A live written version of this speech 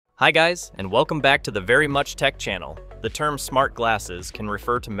Hi guys, and welcome back to the VeryMuchTech channel. The term smart glasses can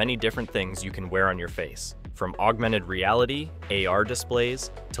refer to many different things you can wear on your face, from augmented reality, AR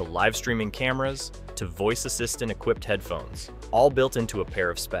displays, to live streaming cameras, to voice assistant equipped headphones, all built into a pair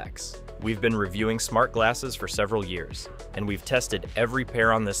of specs. We've been reviewing smart glasses for several years, and we've tested every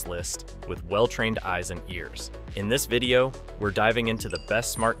pair on this list with well-trained eyes and ears. In this video, we're diving into the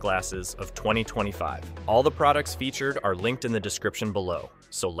best smart glasses of 2025. All the products featured are linked in the description below,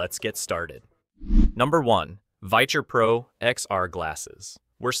 so let's get started. Number 1. VITURE Pro XR Glasses.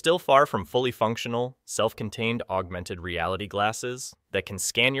 We're still far from fully functional, self-contained augmented reality glasses that can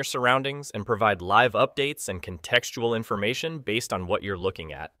scan your surroundings and provide live updates and contextual information based on what you're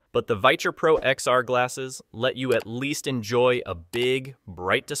looking at. But the VITURE Pro XR glasses let you at least enjoy a big,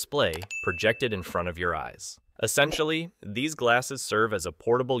 bright display projected in front of your eyes. Essentially, these glasses serve as a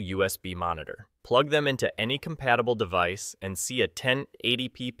portable USB monitor. Plug them into any compatible device and see a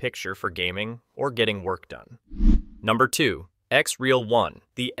 1080p picture for gaming or getting work done. Number 2. XREAL One.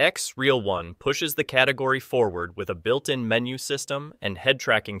 The XREAL One pushes the category forward with a built-in menu system and head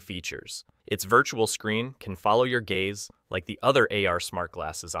tracking features. Its virtual screen can follow your gaze like the other AR smart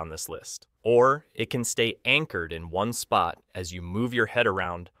glasses on this list, or it can stay anchored in one spot as you move your head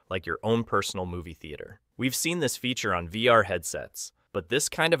around like your own personal movie theater. We've seen this feature on VR headsets, but this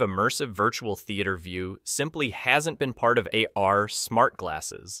kind of immersive virtual theater view simply hasn't been part of AR smart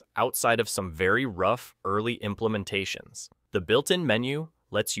glasses outside of some very rough early implementations. The built-in menu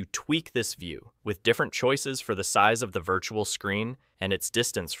lets you tweak this view with different choices for the size of the virtual screen and its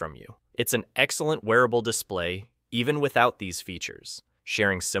distance from you. It's an excellent wearable display even without these features,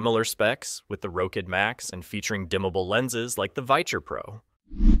 sharing similar specs with the Rokid Max and featuring dimmable lenses like the VITURE Pro.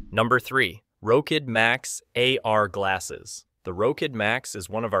 Number 3. Rokid Max AR Glasses. The Rokid Max is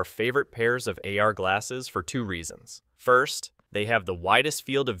one of our favorite pairs of AR glasses for two reasons. First, they have the widest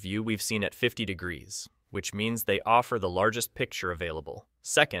field of view we've seen at 50 degrees, which means they offer the largest picture available.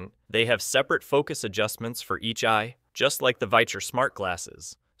 Second, they have separate focus adjustments for each eye, just like the VITURE smart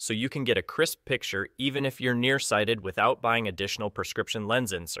glasses, so you can get a crisp picture even if you're nearsighted without buying additional prescription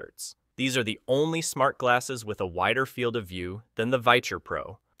lens inserts. These are the only smart glasses with a wider field of view than the VITURE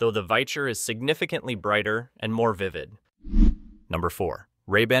Pro, though the VITURE is significantly brighter and more vivid. Number 4.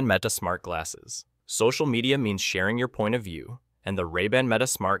 Ray-Ban Meta Smart Glasses. Social media means sharing your point of view, and the Ray-Ban Meta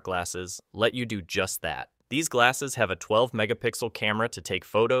Smart Glasses let you do just that. These glasses have a 12-megapixel camera to take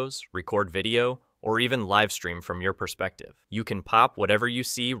photos, record video, or even live stream from your perspective. You can pop whatever you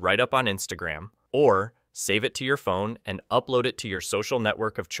see right up on Instagram, or save it to your phone and upload it to your social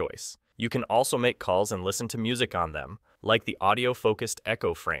network of choice. You can also make calls and listen to music on them, like the audio-focused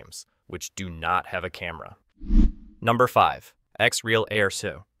Echo frames, which do not have a camera. Number 5. XREAL Air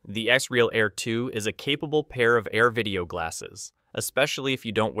 2. The XREAL Air 2 is a capable pair of Air video glasses, especially if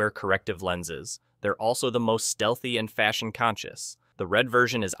you don't wear corrective lenses. They're also the most stealthy and fashion-conscious. The red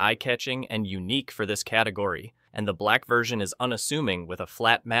version is eye-catching and unique for this category, and the black version is unassuming with a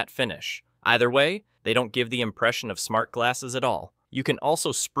flat matte finish. Either way, they don't give the impression of smart glasses at all. You can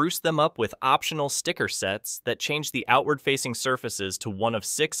also spruce them up with optional sticker sets that change the outward-facing surfaces to one of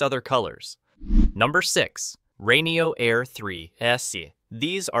 6 other colors. Number 6. RayNeo Air 3 SC.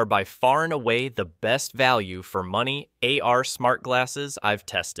 These are by far and away the best value for money AR smart glasses I've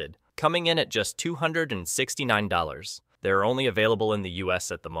tested, coming in at just $269. They're only available in the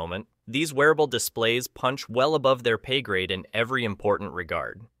US at the moment. These wearable displays punch well above their pay grade in every important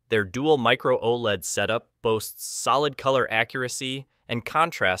regard. Their dual micro OLED setup boasts solid color accuracy and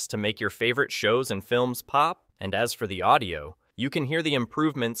contrast to make your favorite shows and films pop. And as for the audio, you can hear the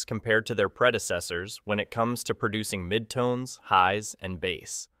improvements compared to their predecessors when it comes to producing midtones, highs, and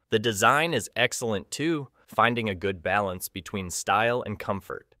bass. The design is excellent too, finding a good balance between style and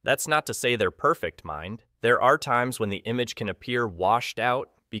comfort. That's not to say they're perfect, mind. There are times when the image can appear washed out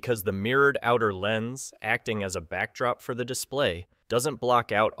because the mirrored outer lens, acting as a backdrop for the display, doesn't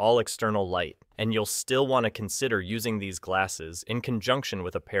block out all external light, and you'll still want to consider using these glasses in conjunction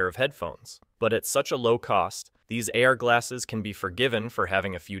with a pair of headphones. But at such a low cost, these AR glasses can be forgiven for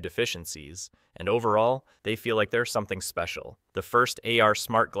having a few deficiencies, and overall, they feel like they're something special. The first AR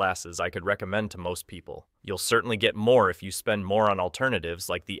smart glasses I could recommend to most people. You'll certainly get more if you spend more on alternatives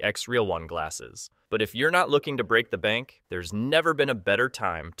like the XREAL One glasses. But if you're not looking to break the bank, there's never been a better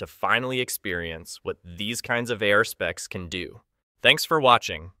time to finally experience what these kinds of AR specs can do. Thanks for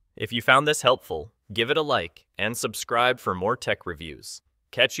watching. If you found this helpful, give it a like and subscribe for more tech reviews.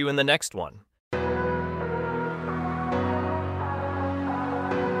 Catch you in the next one.